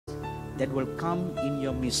that will come in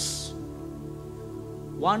your midst.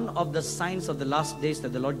 One of the signs of the last days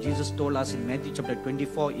that the Lord Jesus told us in Matthew chapter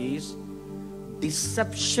 24 is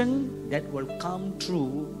deception that will come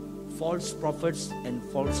through false prophets and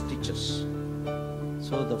false teachers.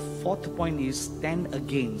 So the fourth point is stand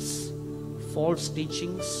against false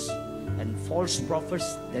teachings and false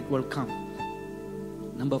prophets that will come.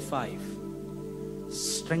 Number 5,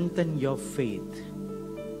 strengthen your faith.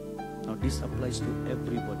 Now this applies to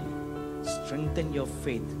everybody. Strengthen your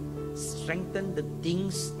faith. Strengthen the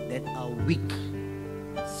things that are weak.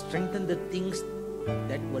 Strengthen the things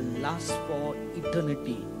that will last for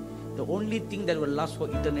eternity. The only thing that will last for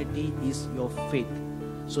eternity is your faith.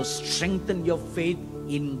 So strengthen your faith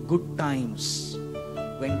in good times.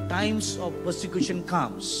 When times of persecution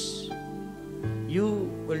comes, you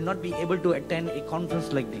will not be able to attend a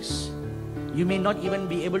conference like this. You may not even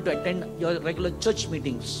be able to attend your regular church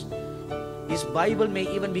meetings. This Bible may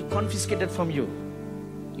even be confiscated from you.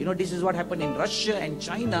 You know, this is what happened in Russia and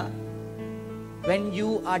China. When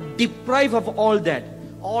you are deprived of all that,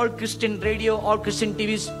 all Christian radio, all Christian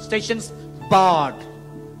TV stations barred,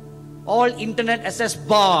 all internet access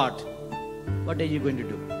barred, what are you going to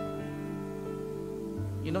do?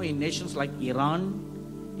 You know, in nations like Iran,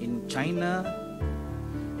 in China,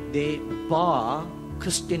 they bar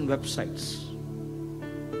Christian websites.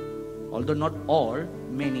 Although not all,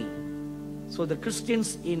 many. So the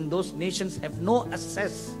Christians in those nations have no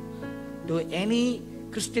access to any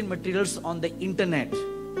Christian materials on the internet.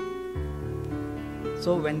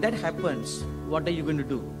 So when that happens, what are you going to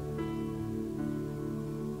do?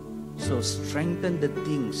 So strengthen the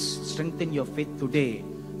things, strengthen your faith today,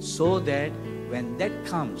 so that when that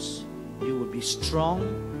comes, you will be strong,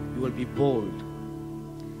 you will be bold.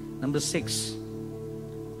 Number 6,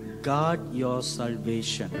 guard your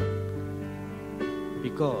salvation.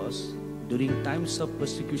 Because during times of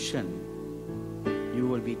persecution, you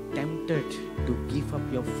will be tempted to give up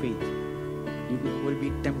your faith. You will be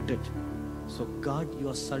tempted. So guard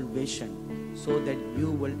your salvation so that you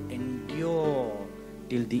will endure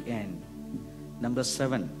till the end. Number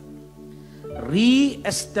 7,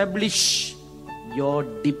 re-establish your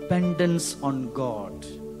dependence on God.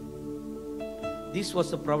 This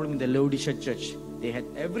was the problem in the Laodicea church. They had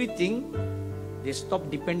everything. They stopped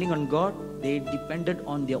depending on God. They depended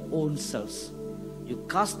on their own selves. You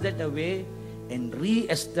cast that away and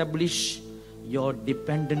re-establish your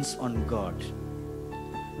dependence on God.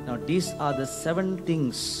 Now these are the 7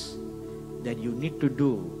 things that you need to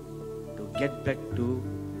do to get back to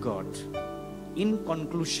God. In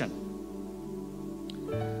conclusion,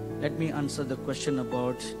 let me answer the question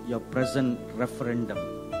about your present referendum.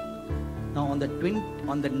 Now on the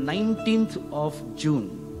 19th of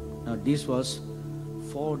June, now this was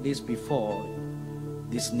 4 days before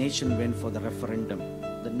this nation went for the referendum,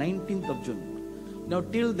 the 19th of June. Now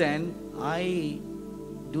till then, I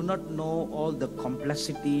do not know all the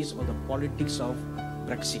complexities or the politics of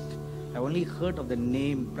Brexit. I only heard of the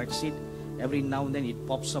name Brexit. Every now and then it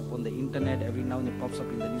pops up on the internet, every now and then it pops up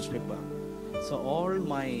in the newspaper. So all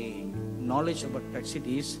my knowledge about Brexit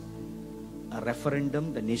is a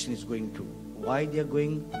referendum the nation is going to. Why they are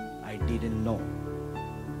going, I didn't know.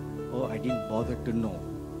 Or I didn't bother to know.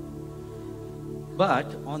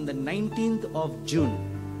 But on the 19th of June,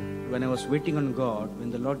 when I was waiting on God,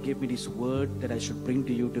 when the Lord gave me this word that I should bring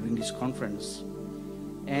to you during this conference,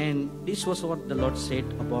 and this was what the Lord said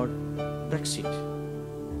about Brexit.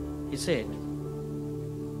 He said,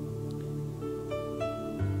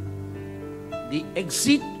 the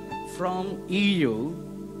exit from EU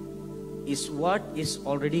is what is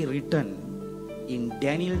already written in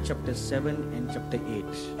Daniel chapter 7 and chapter 8.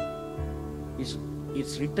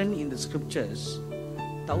 It's written in the scriptures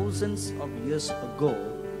thousands of years ago,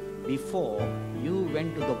 before you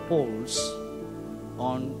went to the polls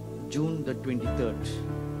on June the 23rd.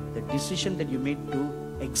 The decision that you made to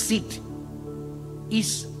exit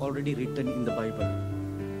is already written in the Bible.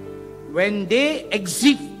 When they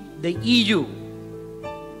exit the EU,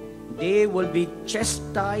 they will be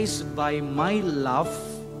chastised by my love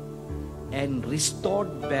and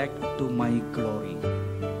restored back to my glory.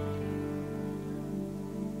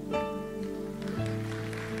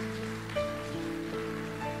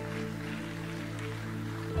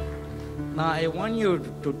 Now I want you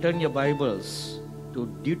to turn your Bibles to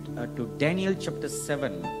Daniel chapter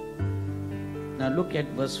 7. Now look at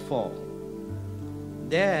verse 4.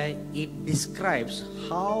 There it describes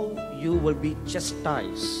how you will be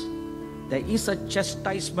chastised. There is a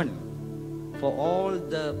chastisement for all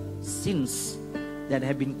the sins that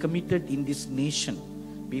have been committed in this nation.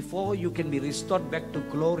 Before you can be restored back to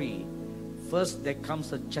glory, first there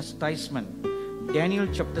comes a chastisement. Daniel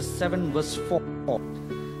chapter 7 verse 4.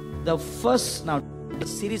 The first, now, the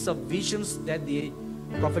series of visions that the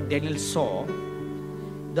prophet Daniel saw,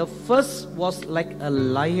 the first was like a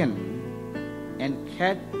lion and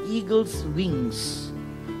had eagle's wings,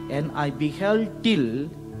 and I beheld till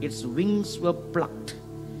its wings were plucked,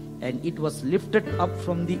 and it was lifted up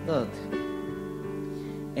from the earth,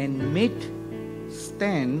 and made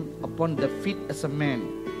stand upon the feet as a man.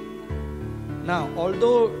 Now,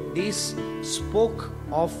 although this spoke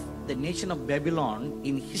of the nation of Babylon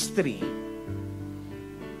in history,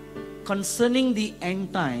 concerning the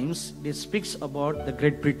end times, this speaks about the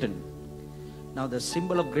Great Britain. Now, the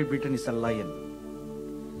symbol of Great Britain is a lion.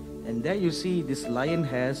 And there you see this lion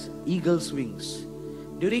has eagle's wings.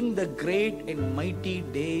 During the great and mighty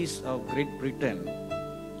days of Great Britain,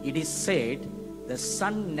 it is said the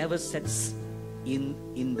sun never sets in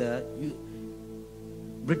the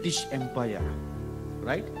British Empire,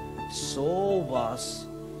 right? So vast,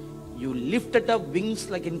 you lifted up wings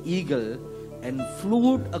like an eagle and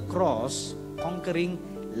flew across, conquering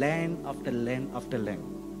land after land after land.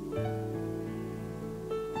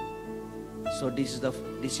 So this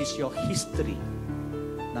is your history.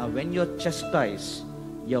 Now when you're chastised,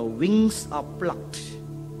 your wings are plucked.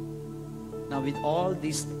 Now with all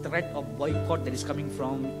this threat of boycott that is coming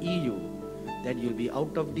from EU, that you'll be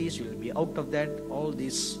out of this, you'll be out of that, all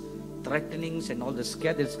these threatenings and all the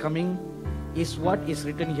scare that's coming, is what is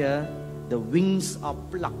written here. The wings are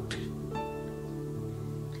plucked,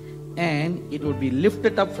 and it will be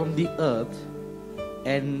lifted up from the earth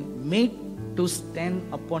and made to stand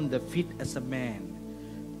upon the feet as a man.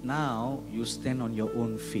 Now you stand on your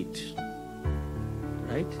own feet,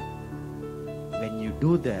 right? When you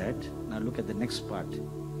do that, now look at the next part.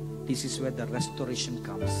 This is where the restoration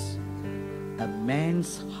comes. A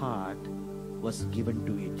man's heart was given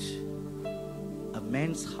to it. A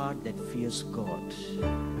man's heart that fears God.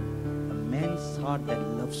 A man's heart that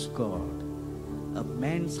loves God. A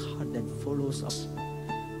man's heart that follows us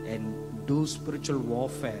and do spiritual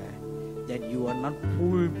warfare, that you are not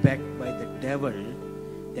pulled back by the devil,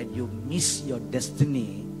 that you miss your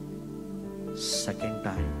destiny second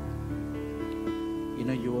time. You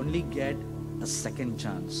know, you only get a second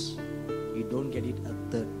chance. You don't get it a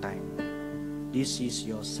third time. This is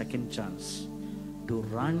your second chance to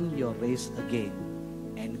run your race again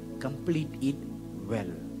and complete it well.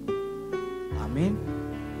 Amen.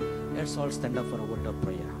 Let's all stand up for a word of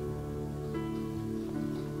prayer.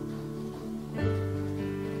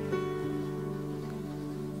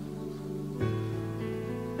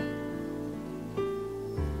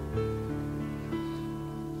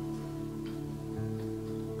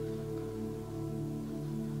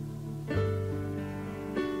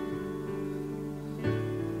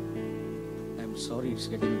 Sorry, it's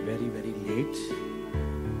getting very, very late.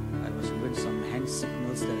 I was given some hand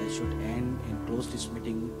signals that I should end and close this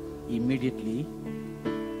meeting immediately.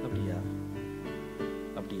 Abdiya.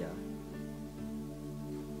 Abdiya.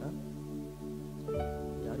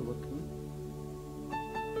 Yaru working?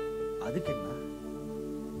 Adukkenna?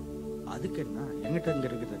 Adukkenna? Engata inga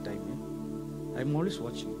irukku time? I'm always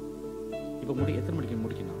watching. Ipo எத்தனை மணிக்கு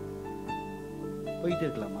முடிக்கணும்? போயிட்டே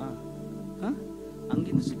இருக்கலாமா? அங்க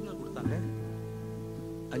இந்த signal கொடுத்தாங்க.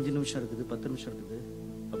 5 நிமிஷம் இருக்குது, 10 நிமிஷம் இருக்குது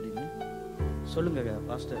அப்படின்னு சொல்லுங்க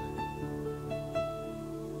pastor.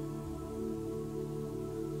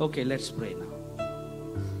 Okay, let's pray now.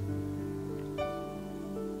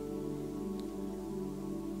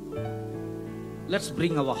 Let's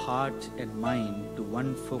bring our heart and mind to one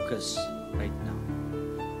focus right now.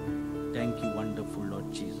 Thank you, wonderful Lord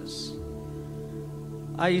Jesus.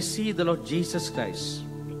 I see the Lord Jesus Christ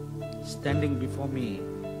standing before me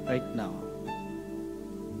right now.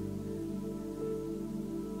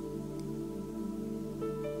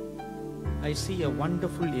 I see a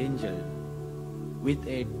wonderful angel with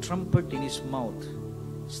a trumpet in his mouth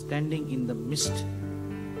standing in the midst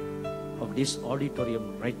of this auditorium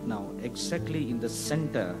right now, exactly in the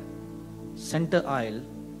center aisle,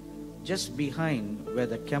 just behind where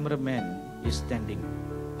the cameraman is standing.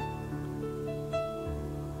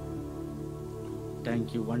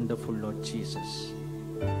 Thank you, wonderful Lord Jesus.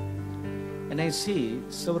 And I see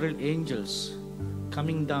several angels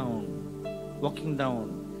coming down, walking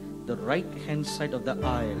down the right hand side of the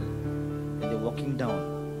aisle, and they're walking down,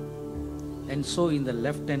 and so in the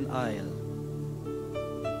left hand aisle,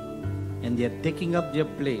 and they are taking up their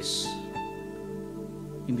place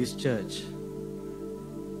in this church.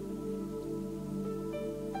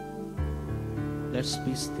 Let's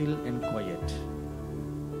be still and quiet.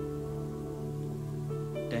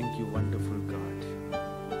 Thank you, wonderful God.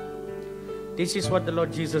 This is what the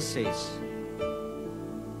Lord Jesus says.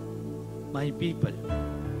 My people,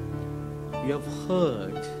 you have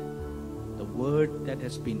heard the word that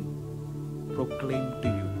has been proclaimed to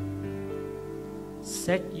you.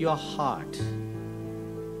 Set your heart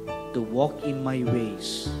to walk in my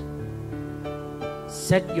ways.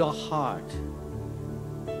 Set your heart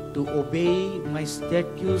to obey my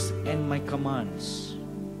statutes and my commands.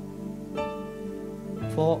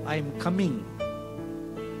 For I am coming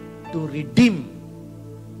to redeem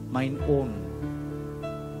mine own.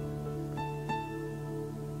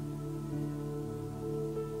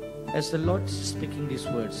 As the Lord is speaking these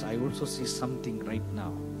words, I also see something right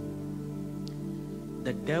now.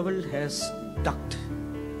 The devil has ducked.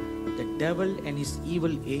 The devil and his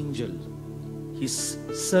evil angel, his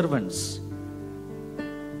servants,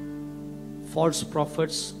 false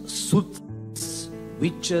prophets, soothsayers,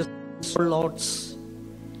 witches, warlords,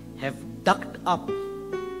 have dug up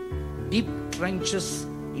deep trenches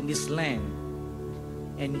in this land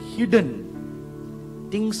and hidden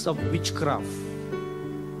things of witchcraft,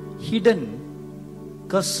 hidden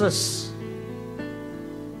curses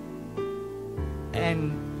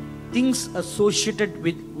and things associated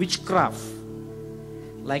with witchcraft,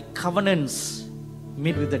 like covenants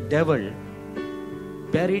made with the devil,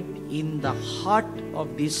 buried in the heart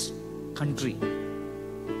of this country,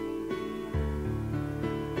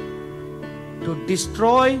 to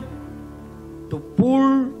destroy, to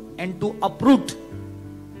pull and to uproot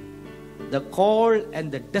the call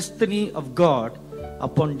and the destiny of God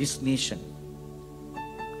upon this nation.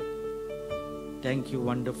 Thank you,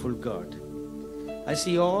 wonderful God. I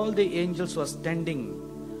see all the angels who are standing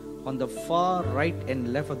on the far right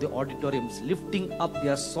and left of the auditoriums, lifting up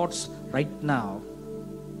their swords right now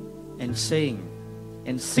and saying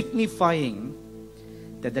and signifying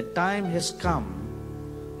that the time has come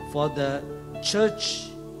for the church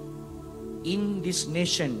in this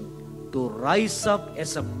nation to rise up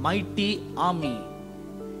as a mighty army,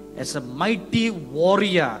 as a mighty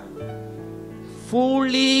warrior,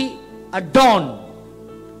 fully adorned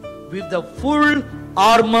with the full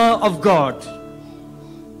armor of God.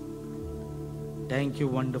 Thank you,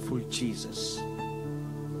 wonderful Jesus.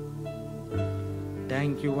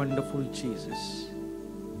 Thank you, wonderful Jesus.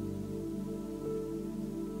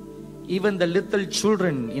 Even the little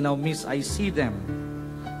children in our midst, I see them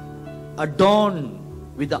adorned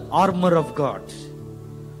with the armor of God,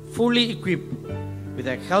 fully equipped with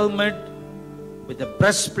a helmet, with a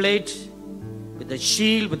breastplate, with a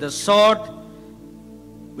shield, with a sword,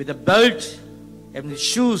 with a belt and with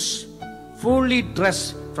shoes, fully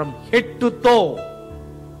dressed from head to toe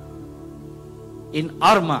in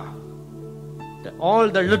armor. All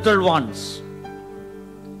the little ones.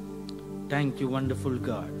 Thank you, wonderful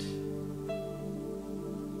God.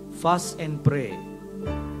 Fast and pray.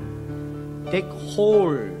 Take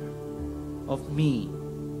hold of me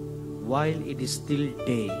while it is still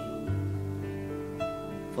day.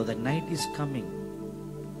 For the night is coming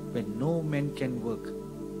when no man can work.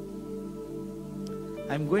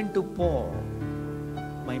 I'm going to pour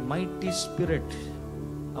my mighty spirit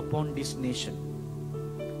upon this nation.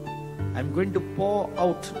 I'm going to pour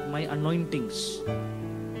out my anointings,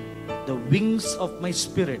 the wings of my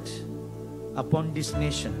spirit upon this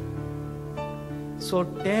nation. So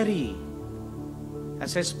tarry,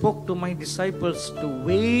 as I spoke to my disciples to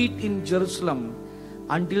wait in Jerusalem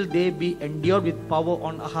until they be endured with power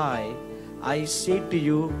on high, I say to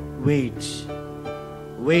you, wait,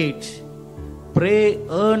 wait, pray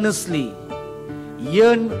earnestly,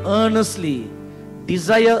 yearn earnestly,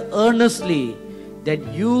 desire earnestly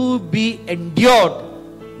that you be endured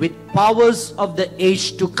with powers of the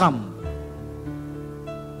age to come.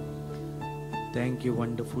 Thank you,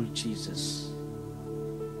 wonderful Jesus.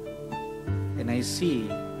 And I see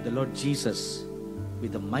the Lord Jesus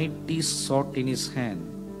with a mighty sword in his hand,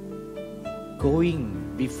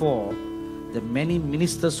 going before the many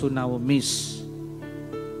ministers who now miss,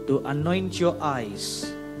 to anoint your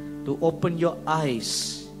eyes, to open your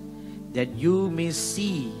eyes, that you may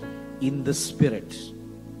see in the Spirit,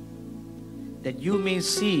 that you may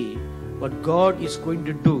see what God is going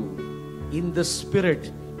to do in the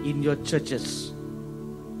Spirit in your churches.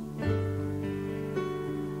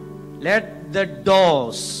 Let the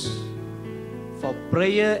doors for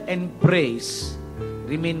prayer and praise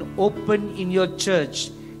remain open in your church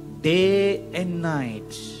day and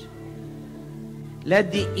night.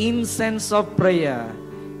 Let the incense of prayer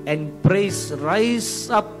and praise rise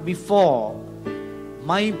up before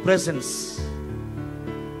my presence,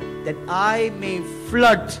 that I may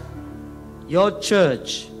flood your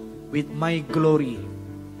church with my glory.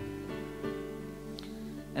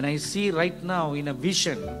 And I see right now in a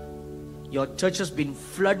vision, your church has been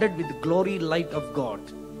flooded with the glory light of God.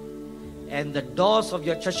 and the doors of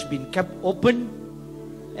your church been kept open,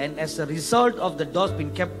 and as a result of the doors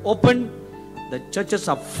being kept open, the churches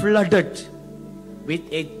are flooded with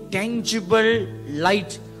a tangible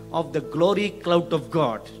light of the glory cloud of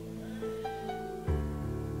God.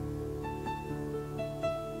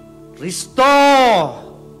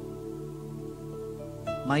 Restore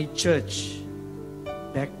my church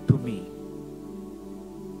back to me.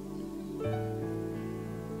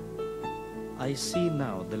 I see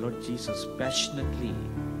now the Lord Jesus passionately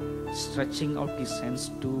stretching out his hands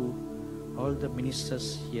to all the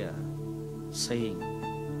ministers here, saying,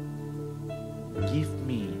 give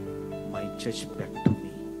me my church back to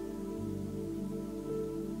me.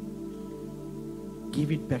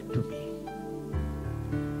 Give it back to me,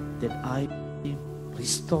 that I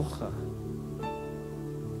restore her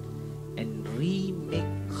and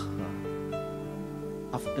remake her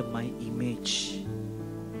after my image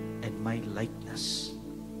and my likeness.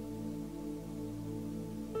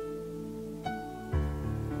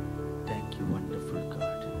 Thank you, wonderful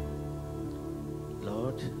God.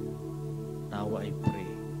 Lord, now I pray,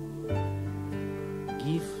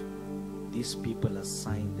 give these people a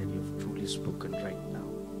sign that you have truly spoken right now.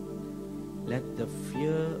 Let the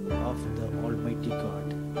fear of the Almighty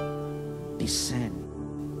God descend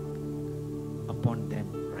upon them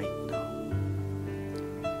right now.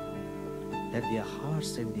 Let their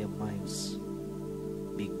hearts and their minds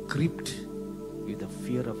be gripped with the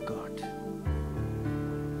fear of God.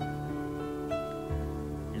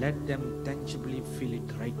 Let them tangibly feel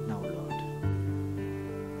it right now, Lord.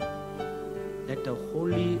 Let a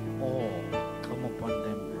holy awe come upon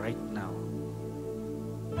them right now.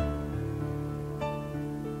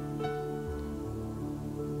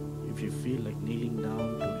 If you feel like kneeling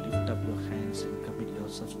down to lift up your hands and commit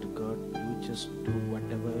yourselves to God, you just do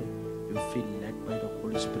whatever you feel led by the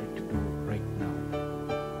Holy Spirit to do right now.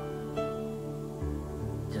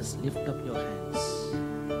 Just lift up your hands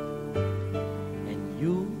and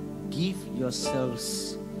you give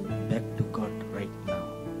yourselves back to God right now.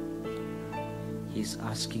 He's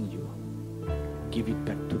asking you, give it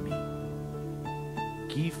back to me.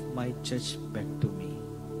 Give my church back to me.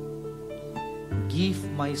 Give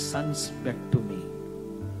my sons back to me.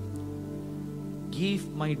 Give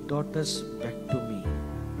my daughters back to me.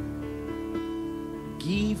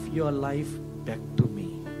 Give your life back to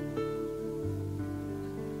me.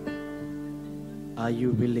 Are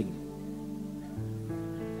you willing?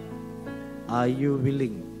 Are you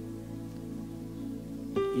willing?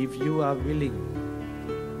 If you are willing,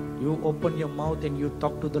 you open your mouth and you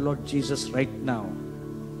talk to the Lord Jesus right now.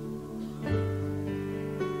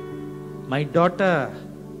 My daughter,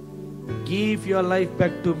 give your life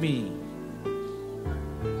back to me.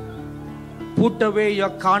 Put away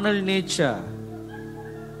your carnal nature.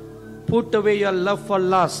 Put away your love for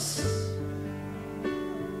lust.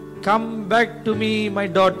 Come back to me, my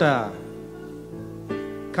daughter.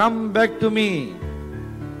 Come back to me.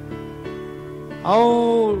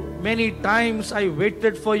 How many times I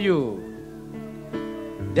waited for you,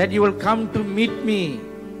 that you will come to meet me,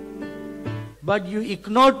 but you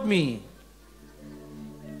ignored me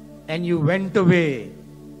and you went away.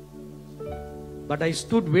 But I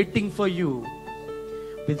stood waiting for you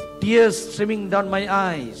with tears streaming down my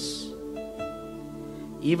eyes.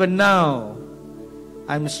 Even now,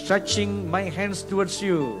 I'm stretching my hands towards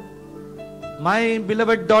you. My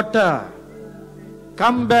beloved daughter,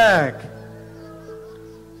 come back.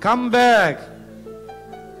 Come back.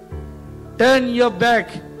 Turn your back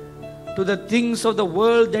to the things of the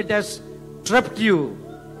world that has trapped you,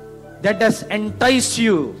 that has enticed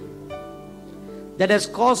you, that has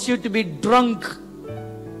caused you to be drunk,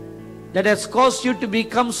 that has caused you to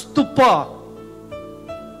become stupor.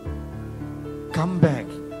 Come back.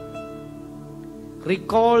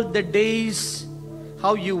 Recall the days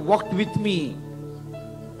how you walked with me,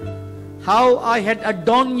 how I had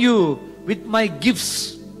adorned you with my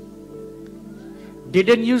gifts.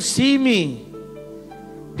 Didn't you see me?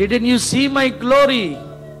 Didn't you see my glory?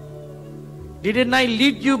 Didn't I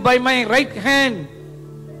lead you by my right hand?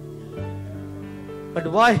 But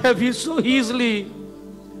why have you so easily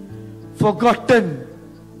forgotten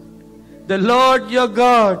the Lord your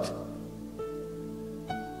God?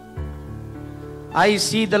 I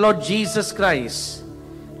see the Lord Jesus Christ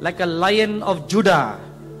like a Lion of Judah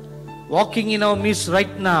walking in our midst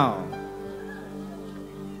right now.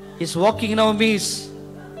 He's walking in our midst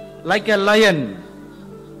like a lion.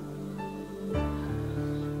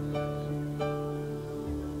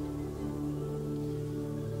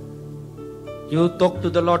 You talk to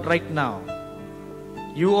the Lord right now.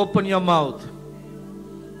 You open your mouth.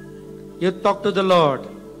 You talk to the Lord.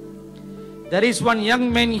 There is one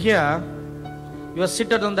young man here You are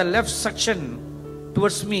seated on the left section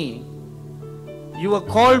towards me. You were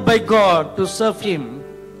called by God to serve Him.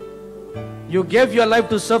 You gave your life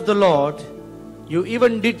to serve the Lord. You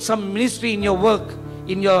even did some ministry in your work,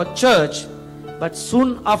 in your church. But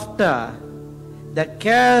soon after, the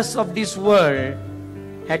cares of this world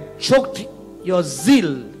had choked your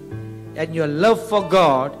zeal and your love for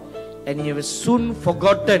God, and you have soon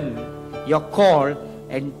forgotten your call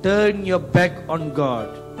and turned your back on God.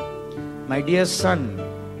 My dear son,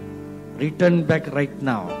 return back right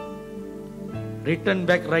now. Return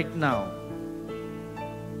back right now.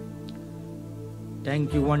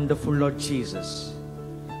 Thank you, wonderful Lord Jesus.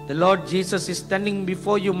 The Lord Jesus is standing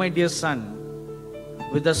before you, my dear son,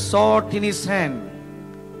 with a sword in His hand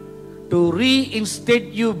to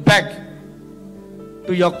reinstate you back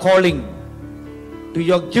to your calling, to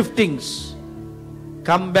your giftings.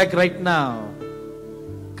 Come back right now.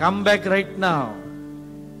 Come back right now.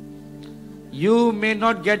 You may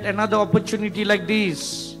not get another opportunity like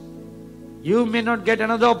this. You may not get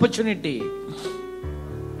another opportunity.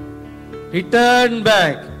 Return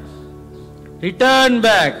back. Return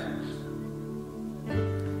back.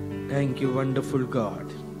 Thank you, wonderful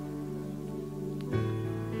God.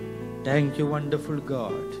 Thank you, wonderful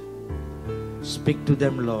God. Speak to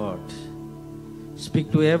them, Lord.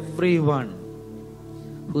 Speak to everyone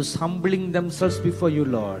who's humbling themselves before you,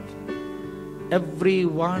 Lord.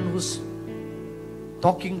 Everyone who's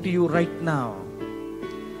talking to you right now.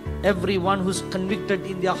 Everyone who's convicted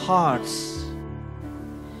in their hearts.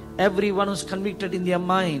 Everyone who's convicted in their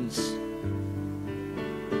minds.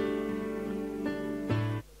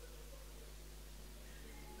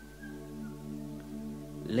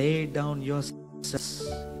 Lay down your sins.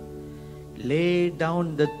 Lay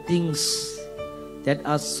down the things that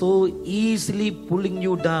are so easily pulling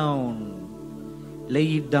you down.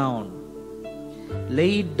 Lay it down.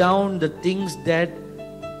 Lay down the things that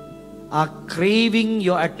are craving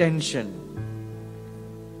your attention,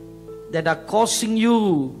 that are causing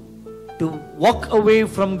you to walk away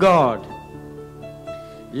from God.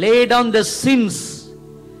 Lay down the sins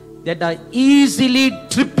that are easily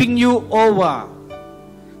tripping you over,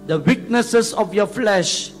 the weaknesses of your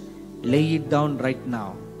flesh. Lay it down right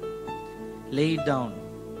now. Lay it down.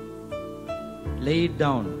 Lay it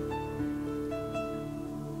down.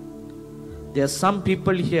 There are some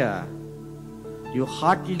people here, you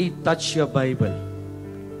hardly touch your Bible.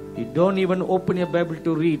 You don't even open your Bible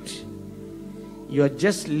to read. You are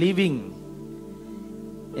just living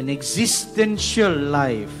an existential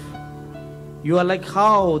life. You are like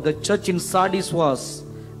how the church in Sardis was,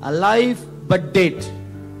 alive but dead.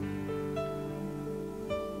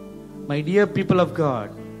 My dear people of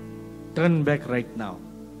God, turn back right now.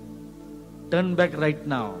 Turn back right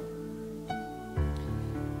now.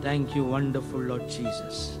 Thank you, wonderful Lord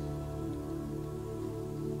Jesus.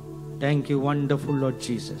 Thank you, wonderful Lord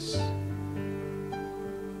Jesus.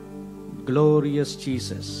 Glorious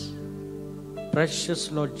Jesus.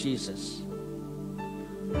 Precious Lord Jesus.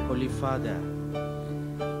 Holy Father,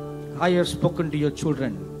 I have spoken to your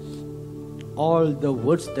children all the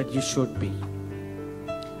words that you showed me.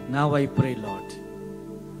 Now I pray, Lord,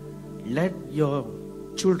 let your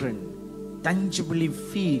children tangibly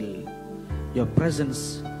feel your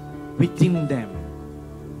presence within them,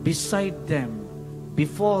 beside them,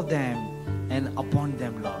 before them, and upon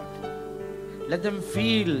them, Lord. Let them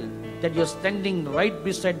feel that you're standing right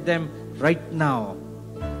beside them right now.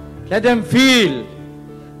 Let them feel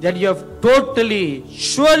that you have totally,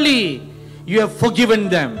 surely you have forgiven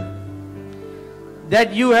them,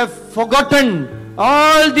 that you have forgotten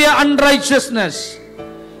all their unrighteousness,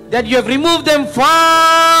 that you have removed them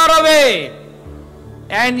far away,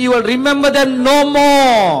 and you will remember them no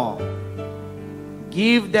more.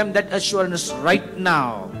 Give them that assurance right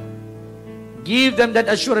now. Give them that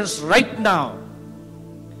assurance right now.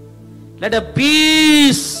 Let a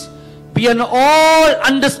peace beyond all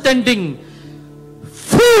understanding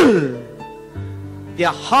fill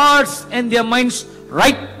their hearts and their minds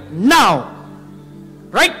right now.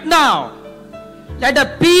 Right now. Let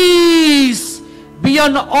a peace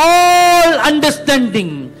beyond all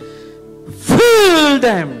understanding fill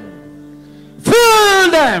them.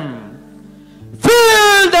 Fill them.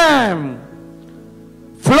 Fill them.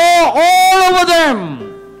 Flow all over them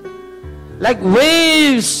like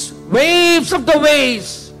waves, waves of the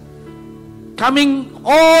waves coming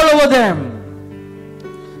all over them.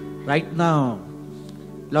 Right now,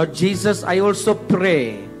 Lord Jesus, I also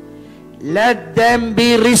pray, let them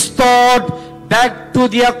be restored back to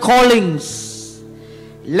their callings.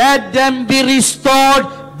 Let them be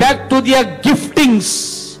restored back to their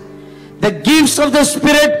giftings. The gifts of the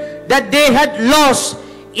Spirit that they had lost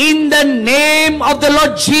In the name of the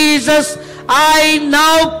Lord Jesus, I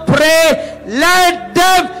now pray, let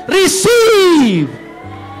them receive.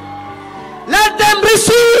 Let them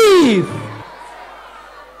receive.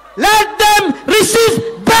 Let them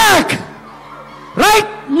receive back.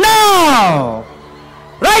 Right now.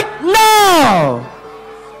 Right now.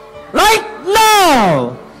 Right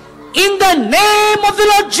now. In the name of the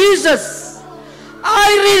Lord Jesus, I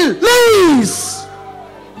release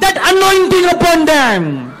that anointing upon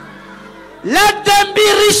them. Let them be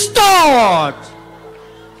restored.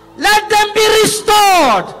 Let them be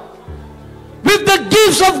restored with the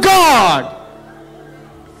gifts of God.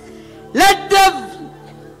 Let the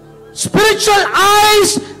spiritual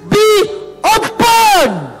eyes be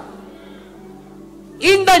open.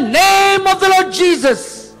 In the name of the Lord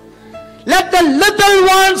Jesus, let the little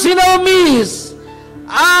ones in our midst,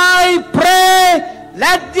 I pray,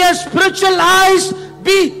 let their spiritual eyes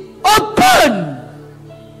be open.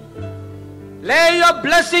 Lay your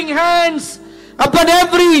blessing hands upon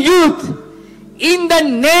every youth. In the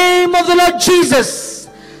name of the Lord Jesus,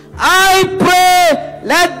 I pray,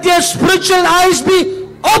 let their spiritual eyes be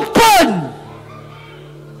open.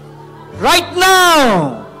 Right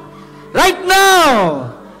now. Right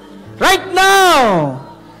now. Right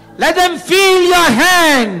now. Let them feel your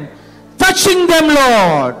hand touching them,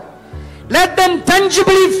 Lord. Let them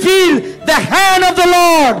tangibly feel the hand of the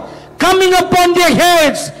Lord coming upon their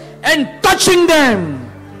heads and touching them.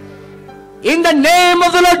 In the name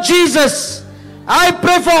of the Lord Jesus, I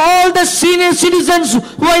pray for all the senior citizens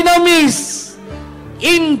who are in our midst.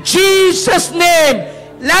 In Jesus' name,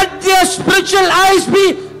 let their spiritual eyes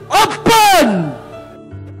be open.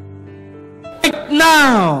 Right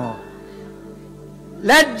now,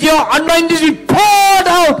 let your anointing be poured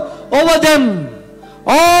out over them.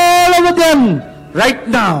 All over them. Right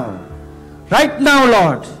now. Right now,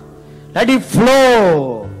 Lord. Let it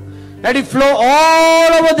flow. Let it flow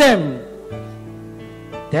all over them.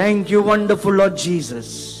 Thank you, wonderful Lord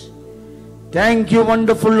Jesus. Thank you,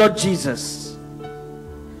 wonderful Lord Jesus.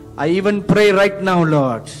 I even pray right now,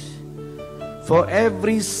 Lord, for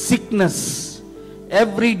every sickness,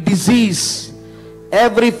 every disease,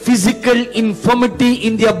 every physical infirmity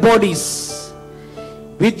in their bodies.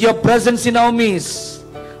 With your presence in our midst,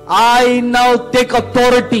 I now take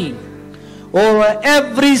authority over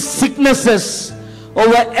every sicknesses,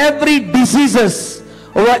 over every diseases,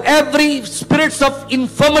 over every spirits of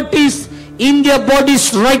infirmities in their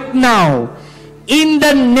bodies right now. In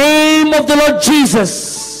the name of the Lord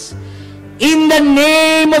Jesus. In the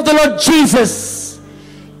name of the Lord Jesus.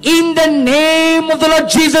 In the name of the Lord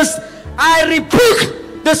Jesus, I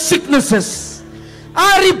rebuke the sicknesses.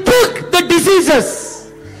 I rebuke the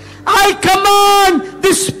diseases. I command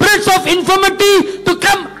the spirits of infirmity to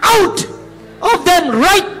come out of them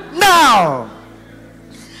right now.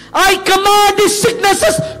 I command the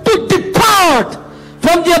sicknesses to depart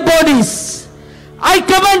from their bodies. I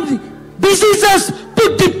command diseases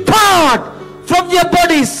to depart from their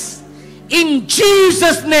bodies. In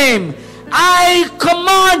Jesus' name, I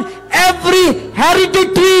command every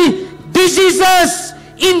hereditary diseases,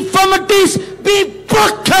 infirmities be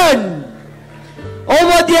broken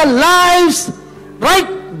over their lives right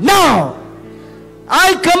now.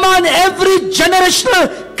 I command every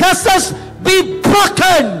generational curses be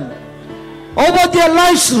broken over their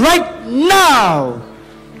lives right now.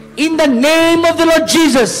 In the name of the Lord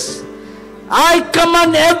Jesus, I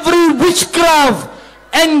command every witchcraft,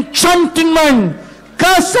 enchantment,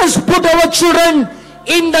 curses put our children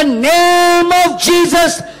in the name of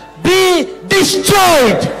Jesus be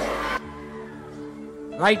destroyed.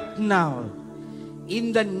 Right now.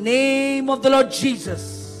 In the name of the Lord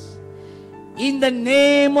Jesus. In the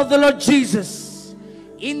name of the Lord Jesus.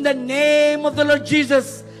 In the name of the Lord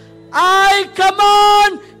Jesus. I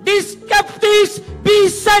command these captives be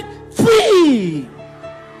set free.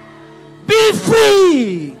 Be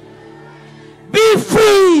free. Be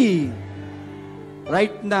free.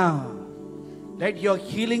 Right now. Let your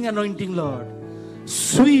healing anointing, Lord,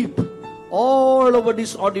 sweep all over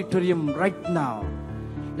this auditorium right now.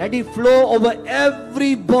 Let it flow over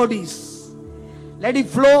every bodies. Let it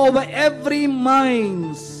flow over every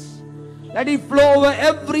minds. Let it flow over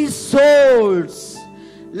every souls.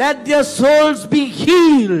 Let their souls be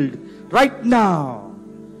healed right now.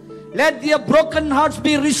 Let their broken hearts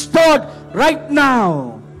be restored right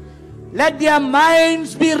now. Let their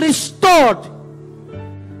minds be restored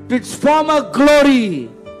to its former glory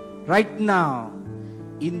right now.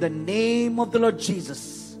 In the name of the Lord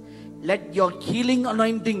Jesus, let your healing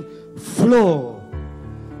anointing flow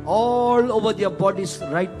all over their bodies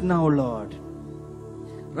right now, Lord.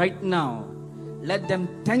 Right now. Let them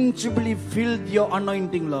tangibly feel your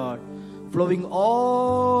anointing, Lord, flowing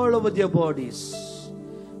all over their bodies.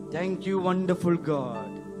 Thank you, wonderful God.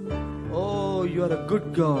 Oh, you are a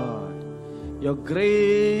good God. Your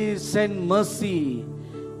grace and mercy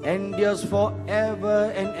endures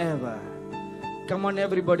forever and ever. Come on,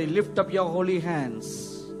 everybody, lift up your holy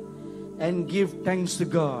hands and give thanks to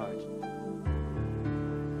God.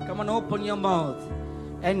 Come on, open your mouth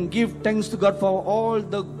and give thanks to God for all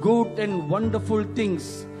the good and wonderful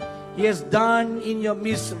things He has done in your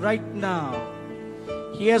midst right now.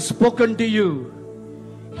 He has spoken to you.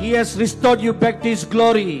 He has restored you back to His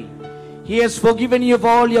glory. He has forgiven you of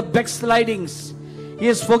all your backslidings. He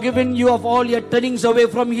has forgiven you of all your turnings away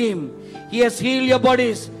from Him. He has healed your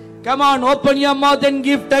bodies. Come on, open your mouth and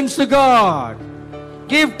give thanks to God.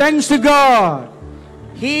 Give thanks to God.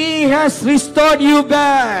 He has restored you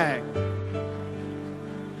back.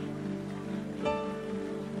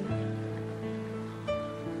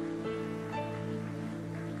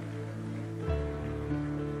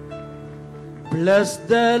 Bless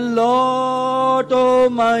the Lord, oh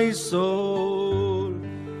my soul,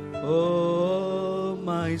 oh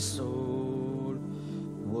my soul.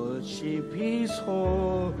 Worship His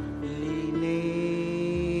holy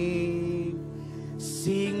name.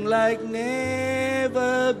 Sing like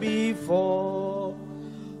never before.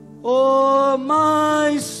 Oh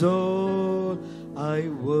my soul, I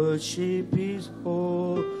worship His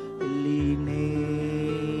holy name.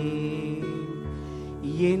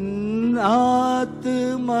 என்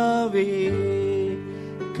ஆத்துமாவே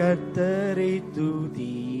கர்த்தரை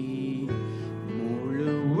துதி,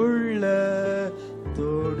 முழு உள்ளத்தோடு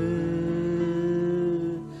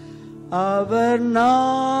அவர்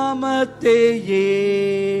நாமத்தையே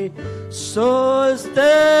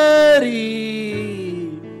சோஸ்தரி.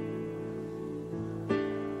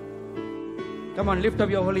 Come on, lift up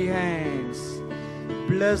your holy hands.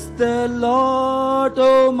 Bless the Lord,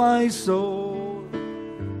 oh my soul.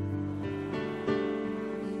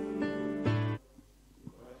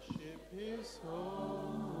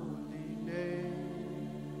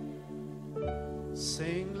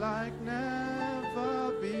 Sing like never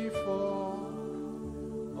before.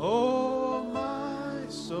 Oh my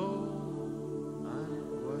soul, I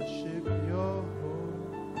worship your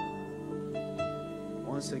holy.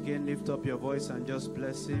 Once again, lift up your voice and just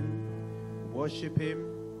bless Him. Worship Him.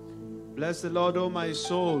 Bless the Lord, oh my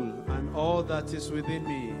soul, and all that is within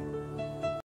me.